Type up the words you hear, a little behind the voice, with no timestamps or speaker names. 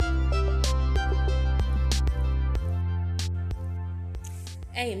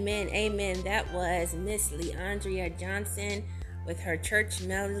Amen, amen. That was Miss Leandria Johnson with her church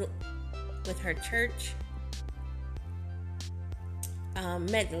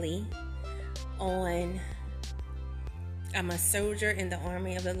medley on "I'm a Soldier in the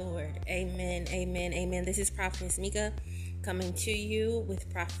Army of the Lord." Amen, amen, amen. This is Prophetess Mika coming to you with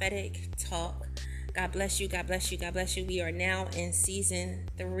prophetic talk. God bless you, God bless you, God bless you. We are now in season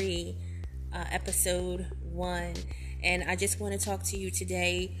 3, episode 1. And I just want to talk to you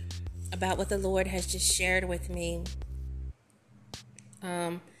today about what the Lord has just shared with me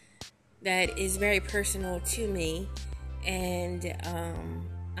that is very personal to me. And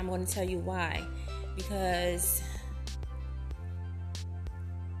I'm going to tell you why. Because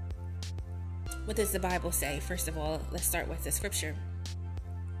what does the Bible say? First of all, let's start with the scripture.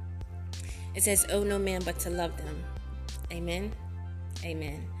 It says, "Owe no man but to love them." Amen.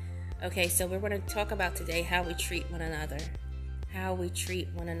 Amen. Okay, so we're going to talk about today how we treat one another. How we treat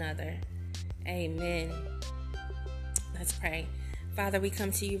one another. Amen. Let's pray. Father, we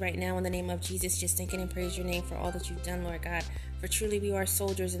come to you right now in the name of Jesus, just thanking and praise your name for all that you've done, Lord God. For truly we are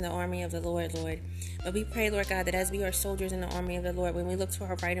soldiers in the army of the Lord, Lord. But we pray, Lord God, that as we are soldiers in the army of the Lord, when we look to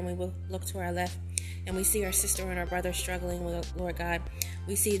our right and we will look to our left, and we see our sister and our brother struggling, Lord God,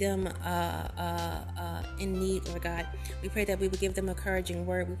 we see them in need, Lord God. We pray that we would give them a encouraging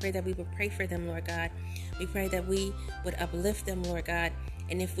word. We pray that we would pray for them, Lord God. We pray that we would uplift them, Lord God.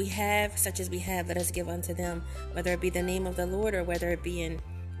 And if we have, such as we have, let us give unto them, whether it be the name of the Lord, or whether it be in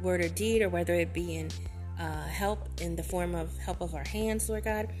word or deed, or whether it be in help in the form of help of our hands, Lord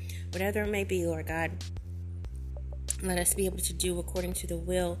God. Whatever it may be, Lord God, let us be able to do according to the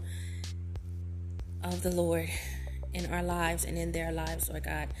will of the Lord in our lives and in their lives, Lord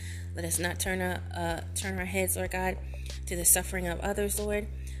God. Let us not turn our heads, Lord God, to the suffering of others, Lord,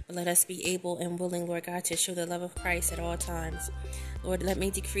 but let us be able and willing, Lord God, to show the love of Christ at all times. Lord, let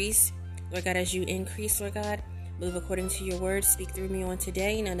me decrease, Lord God, as you increase, Lord God. Move according to your word. Speak through me on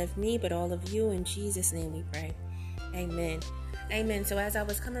today. None of me, but all of you. In Jesus' name we pray. Amen. Amen. So as I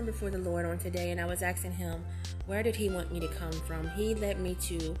was coming before the Lord on today and I was asking him, where did he want me to come from? He led me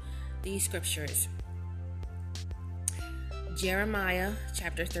to these scriptures. Jeremiah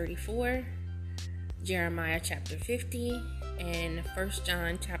chapter 34, Jeremiah chapter 50, and 1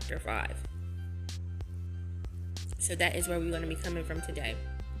 John chapter 5. So that is where we're going to be coming from today.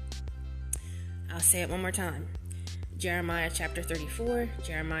 I'll say it one more time. Jeremiah chapter 34,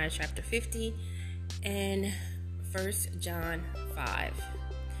 Jeremiah chapter 50, and 1 John 5.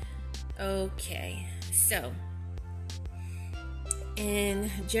 Okay, so in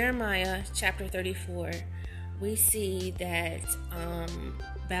Jeremiah chapter 34, we see that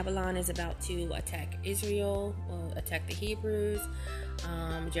Babylon is about to attack Israel, attack the Hebrews.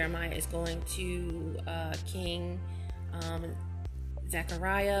 Jeremiah is going to King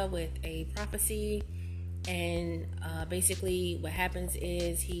Zechariah with a prophecy, and basically what happens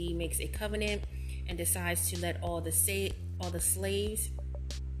is he makes a covenant and decides to let all the slaves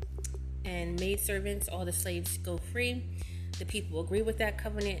and maidservants, all the slaves go free. The people agree with that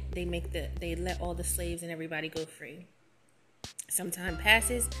covenant. They let all the slaves and everybody go free. Some time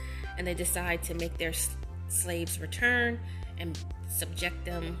passes, and they decide to make their slaves return and put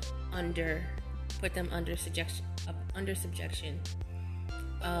them under subjection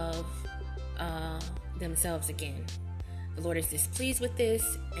of themselves again. The Lord is displeased with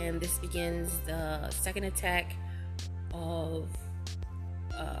this, and this begins the second attack of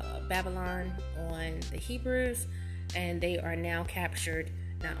Babylon on the Hebrews, and they are now captured,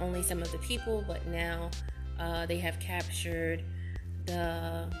 not only some of the people, but now they have captured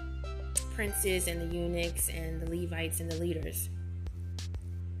the princes and the eunuchs and the Levites and the leaders.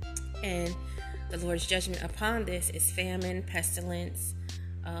 And the Lord's judgment upon this is famine, pestilence,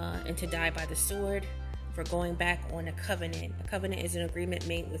 and to die by the sword for going back on a covenant. A covenant is an agreement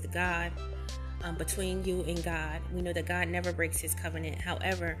made with God, between you and God. We know that God never breaks his covenant.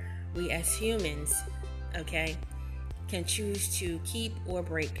 However, we as humans, can choose to keep or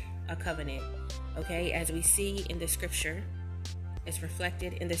break a covenant. As we see in the scripture, it's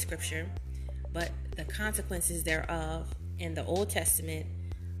reflected in the scripture, but the consequences thereof in the Old Testament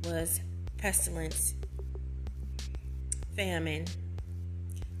was pestilence, famine,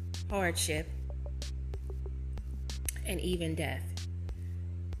 hardship, and even death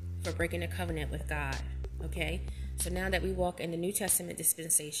for breaking a covenant with God. So now that we walk in the New Testament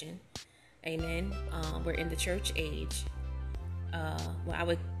dispensation, amen, we're in the church age. I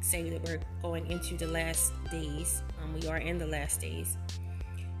would say that we're going into the last days. We are in the last days.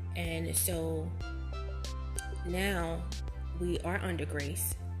 And so now we are under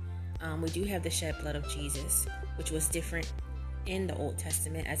grace. We do have the shed blood of Jesus, which was different in the Old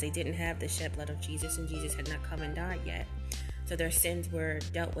Testament, as they didn't have the shed blood of Jesus, and Jesus had not come and died yet. So their sins were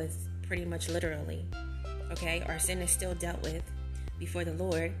dealt with pretty much literally. Okay, our sin is still dealt with before the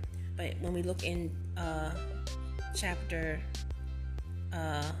Lord, but when we look in chapter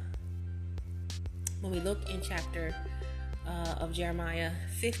of Jeremiah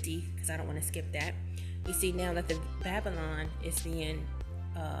 50, because I don't want to skip that, we see now that the Babylon is being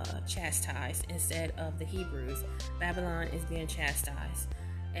chastised instead of the Hebrews. Babylon is being chastised,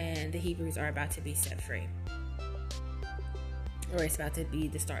 and the Hebrews are about to be set free, or it's about to be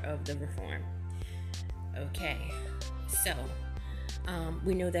the start of the reform. Okay, so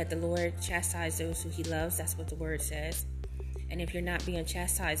we know that the Lord chastises those who he loves. That's what the word says. And if you're not being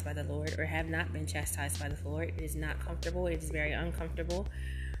chastised by the Lord, or have not been chastised by the Lord, it is not comfortable. It is very uncomfortable,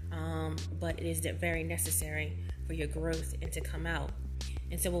 but it is very necessary for your growth and to come out.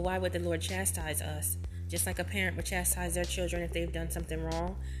 And so, why would the Lord chastise us? Just like a parent would chastise their children if they've done something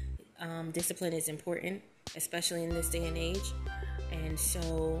wrong. Discipline is important, especially in this day and age. And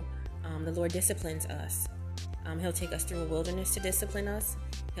so the Lord disciplines us. He'll take us through a wilderness to discipline us.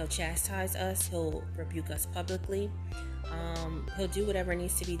 He'll chastise us. He'll rebuke us publicly. He'll do whatever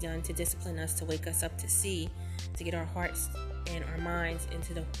needs to be done to discipline us, to wake us up to see, to get our hearts and our minds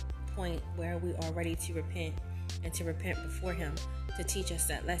into the point where we are ready to repent, and to repent before him, to teach us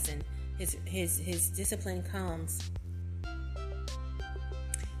that lesson. His discipline comes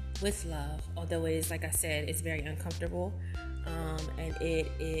with love, although it is, like I said, it's very uncomfortable, and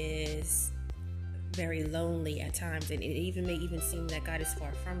it is very lonely at times, and it may even seem that God is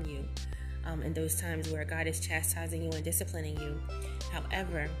far from you in those times where God is chastising you and disciplining you.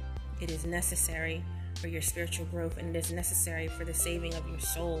 However, it is necessary for your spiritual growth, and it is necessary for the saving of your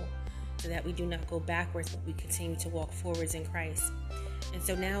soul, so that we do not go backwards, but we continue to walk forwards in Christ. And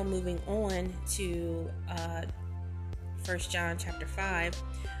so now, moving on to 1 John chapter 5,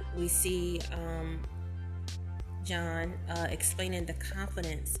 we see John explaining the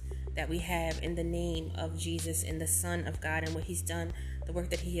confidence that we have in the name of Jesus, in the Son of God, and what he's done, the work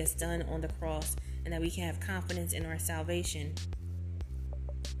that he has done on the cross, and that we can have confidence in our salvation.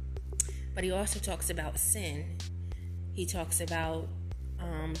 But he also talks about sin. He talks about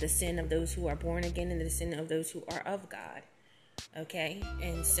the sin of those who are born again, and the sin of those who are of God. Okay?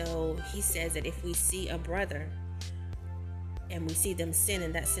 And so he says that if we see a brother and we see them sin,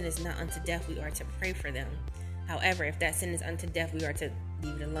 and that sin is not unto death, we are to pray for them. However, if that sin is unto death, we are to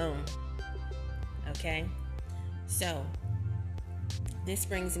leave it alone. Okay? So this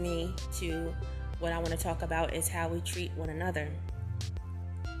brings me to what I want to talk about, is how we treat one another.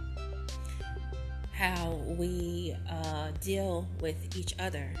 How we deal with each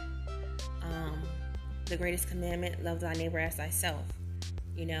other. The greatest commandment, love thy neighbor as thyself.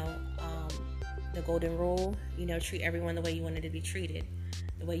 The golden rule, treat everyone the way you wanted to be treated,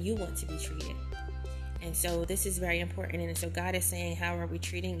 the way you want to be treated. And so this is very important. And so God is saying, how are we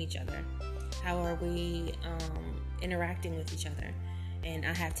treating each other? How are we interacting with each other? And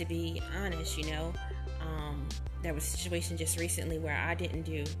I have to be honest, there was a situation just recently where I didn't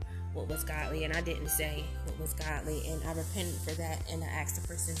do what was godly, and I didn't say what was godly, and I repented for that, and I asked the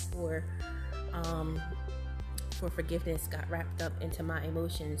person for forgiveness. Got wrapped up into my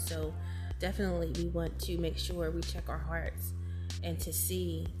emotions. So definitely we want to make sure we check our hearts, and to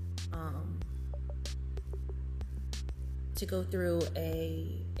see to go through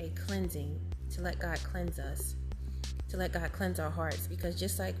a cleansing, to let God cleanse us, to let God cleanse our hearts, because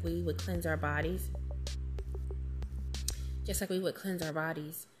just like we would cleanse our bodies,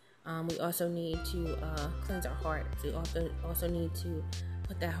 we also need to cleanse our hearts. We also need to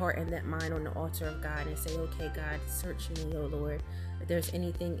put that heart and that mind on the altar of God and say, okay, God, search me, oh Lord. If there's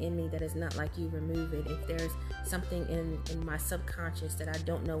anything in me that is not like you, remove it. If there's something in my subconscious that I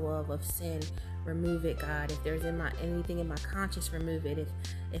don't know of sin, remove it, God. If there's anything in my conscious, remove it.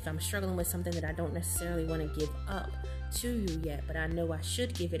 If I'm struggling with something that I don't necessarily want to give up to you yet, but I know I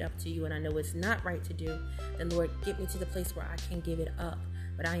should give it up to you, and I know it's not right to do, then Lord, get me to the place where I can give it up.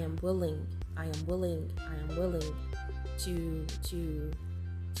 But I am willing to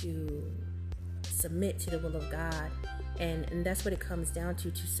submit to the will of God. And that's what it comes down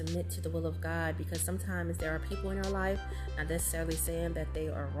to submit to the will of God, because sometimes there are people in our life, not necessarily saying that they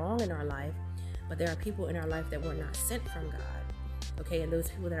are wrong in our life, but there are people in our life that were not sent from God. Okay, and those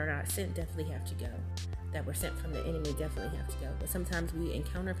people that are not sent definitely have to go. That were sent from the enemy definitely have to go. But sometimes we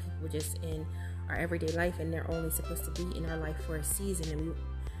encounter people just in our everyday life, and they're only supposed to be in our life for a season, and we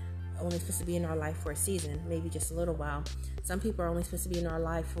only supposed to be in our life for a season, maybe just a little while. Some people are only supposed to be in our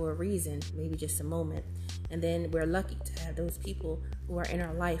life for a reason, maybe just a moment. And then we're lucky to have those people who are in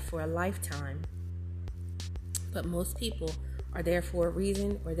our life for a lifetime. But most people are there for a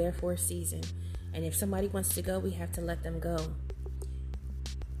reason or there for a season. And if somebody wants to go, we have to let them go.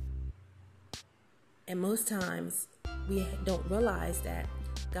 And most times we don't realize that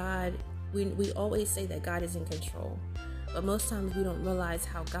God, we always say that God is in control. But most times we don't realize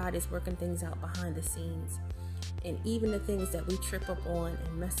how God is working things out behind the scenes. And even the things that we trip up on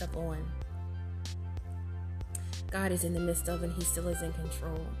and mess up on, God is in the midst of, and he still is in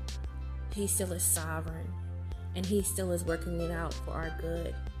control. He still is sovereign, and he still is working it out for our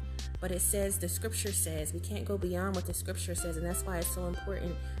good. But it says, the scripture says, we can't go beyond what the scripture says, and that's why it's so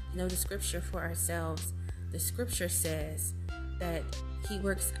important to know the scripture for ourselves. The scripture says that he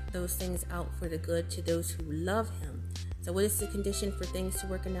works those things out for the good to those who love him. So what is the condition for things to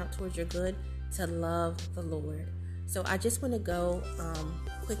working out towards your good? To love the Lord. So I just want to go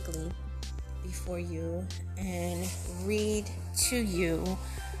quickly before you and read to you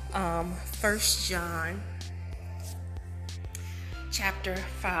 1 John chapter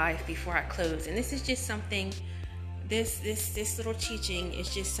 5 before I close. And this is just something, this little teaching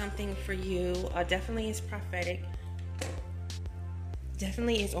is just something for you. Definitely is prophetic.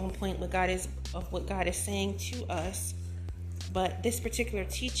 Definitely is on point with what God is saying to us. But this particular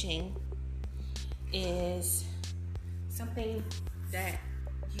teaching is something that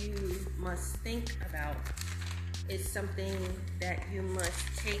you must think about. It's something that you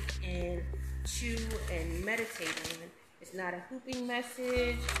must take and chew and meditate on. It's not a hooping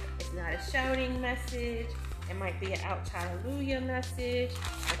message. It's not a shouting message. It might be an ouch hallelujah message.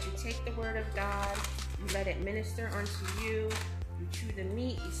 But you take the word of God, you let it minister unto you. You chew the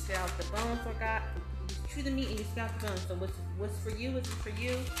meat, you spit out the bones for God. You chew the meat and you spit out the bones. So what's for you is for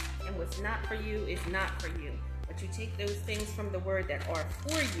you, and what's not for you is not for you. But you take those things from the word that are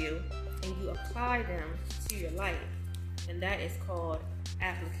for you and you apply them to your life. And that is called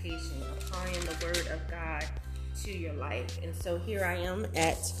application, applying the word of God to your life. And so here I am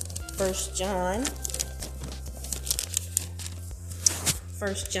at 1 John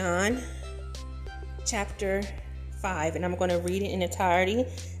chapter 5, and I'm going to read it in entirety,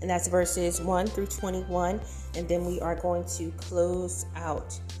 and that's verses 1 through 21, and then we are going to close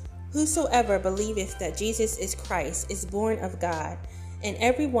out. Whosoever believeth that Jesus is Christ is born of God, and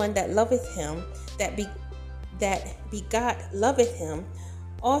everyone that loveth him, that begot loveth him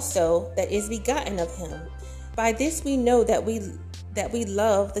also that is begotten of him. By this we know that we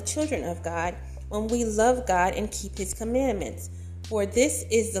love the children of God, when we love God and keep his commandments. For this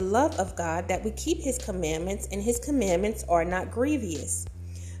is the love of God, that we keep his commandments, and his commandments are not grievous.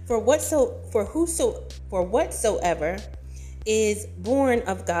 For whatsoever is born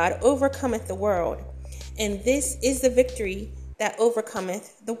of God overcometh the world. And this is the victory that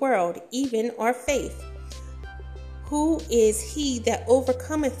overcometh the world, even our faith. Who is he that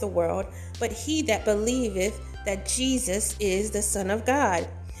overcometh the world, but he that believeth that Jesus is the Son of God?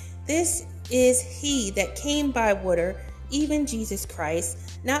 This is he that came by water, even Jesus Christ,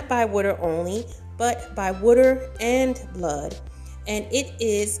 not by water only, but by water and blood. And it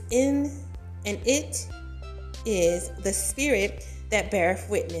is the Spirit that beareth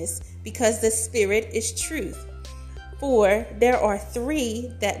witness, because the Spirit is truth. For there are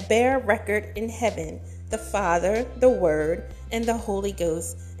three that bear record in heaven, the Father, the Word, and the Holy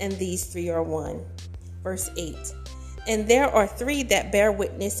Ghost, and these three are one. Verse 8. And there are three that bear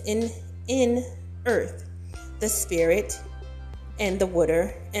witness in earth, the Spirit, and the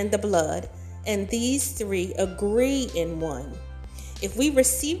water, and the blood, and these three agree in one. If we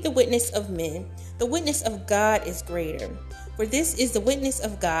receive the witness of men, the witness of God is greater. For this is the witness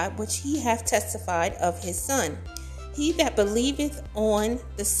of God which he hath testified of his Son. He that believeth on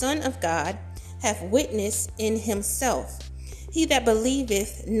the Son of God hath witness in himself. He that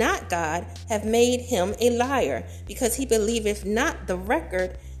believeth not God hath made him a liar, because he believeth not the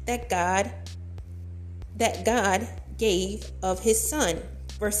record that God gave of his Son.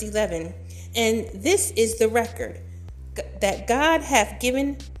 Verse 11. And this is the record, that God hath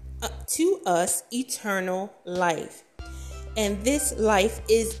given to us eternal life, and this life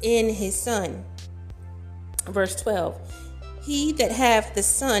is in his Son. Verse 12. He that hath the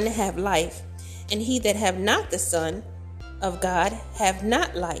Son have life, and he that have not the Son of God have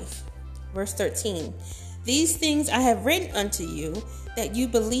not life. Verse 13. These things I have written unto you, that you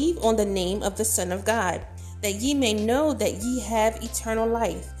believe on the name of the Son of God, that ye may know that ye have eternal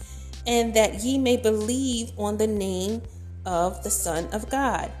life, and that ye may believe on the name of the Son of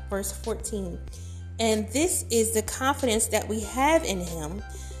God. Verse 14. And this is the confidence that we have in him,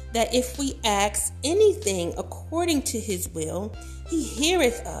 that if we ask anything according to his will, he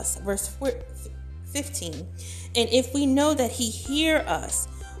heareth us. Verse 15. And if we know that he hear us,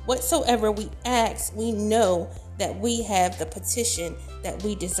 whatsoever we ask, we know that we have the petition that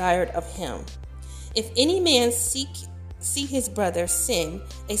we desired of him. If any man see his brother sin,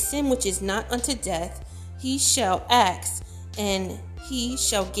 a sin which is not unto death, he shall ask, and he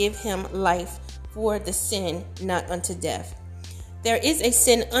shall give him life for the sin not unto death. There is a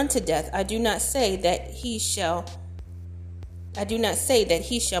sin unto death. I do not say that he shall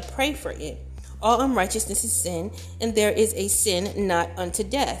pray for it. All unrighteousness is sin, and there is a sin not unto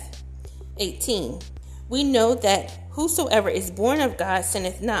death. 18. We know that whosoever is born of God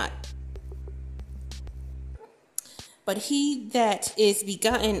sinneth not. But he that is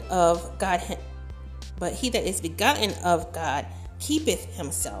begotten of God keepeth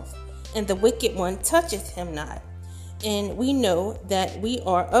himself, and the wicked one toucheth him not. And we know that we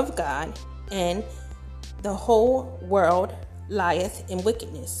are of God, and the whole world lieth in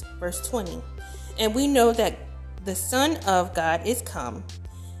wickedness. Verse 20. And we know that the Son of God is come,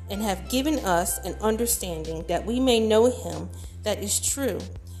 and have given us an understanding that we may know him that is true,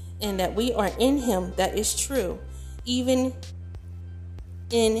 and that we are in him that is true, even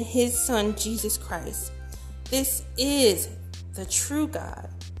in his Son Jesus Christ. This is the true God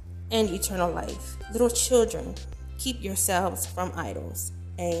and eternal life. Little children, keep yourselves from idols.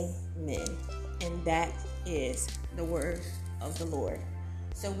 Amen. And that is the word of the Lord.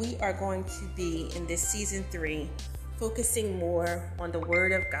 So we are going to be in this season 3 focusing more on the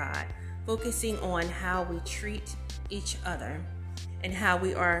word of God, focusing on how we treat each other and how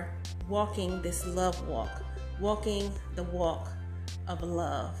we are walking this love walk, walking the walk of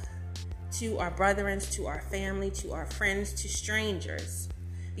love to our brethren, to our family, to our friends, to strangers,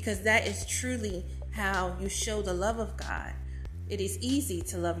 because that is truly how you show the love of God. It is easy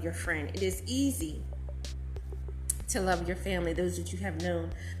to love your friend. It is easy to love your family, those that you have known,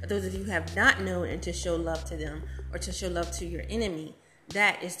 but those of you who have not known, and to show love to them or to show love to your enemy,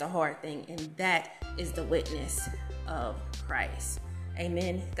 that is the hard thing, and that is the witness of Christ.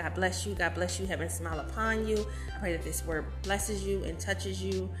 Amen. God bless you. God bless you. Heaven smile upon you. I pray that this word blesses you and touches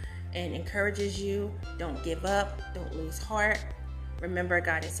you and encourages you. Don't give up. Don't lose heart. Remember,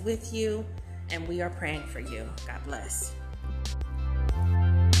 God is with you, and we are praying for you. God bless.